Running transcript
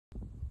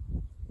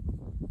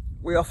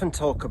We often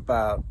talk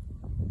about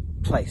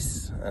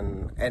place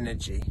and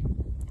energy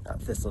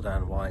at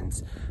Thistledown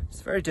Wines.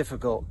 It's a very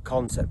difficult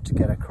concept to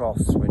get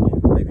across when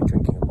you're maybe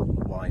drinking a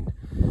bottle of wine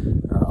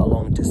a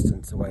long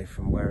distance away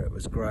from where it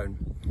was grown.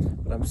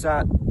 But I'm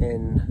sat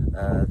in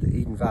the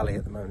Eden Valley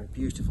at the moment, a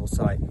beautiful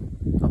site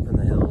up in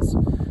the hills.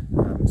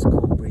 It's a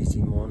cool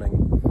breezy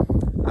morning.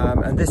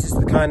 And this is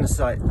the kind of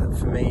site that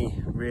for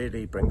me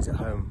really brings it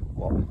home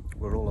what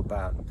we're all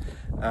about.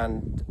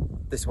 And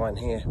this wine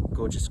here,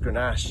 gorgeous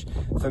Grenache,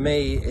 for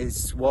me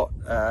is what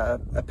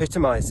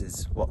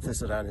epitomizes what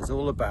Thistledown is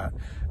all about,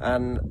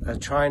 and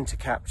trying to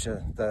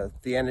capture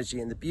the energy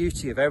and the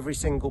beauty of every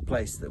single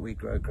place that we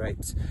grow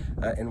grapes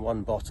in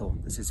one bottle.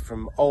 This is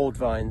from old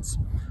vines,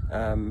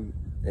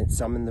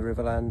 some in the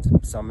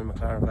Riverland, some in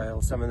McLaren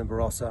Vale, some in the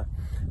Barossa,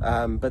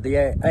 but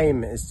the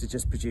aim is to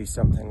just produce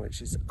something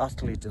which is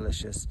utterly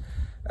delicious,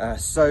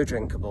 so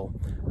drinkable,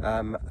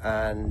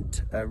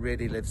 and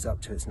really lives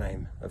up to its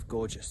name of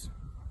gorgeous.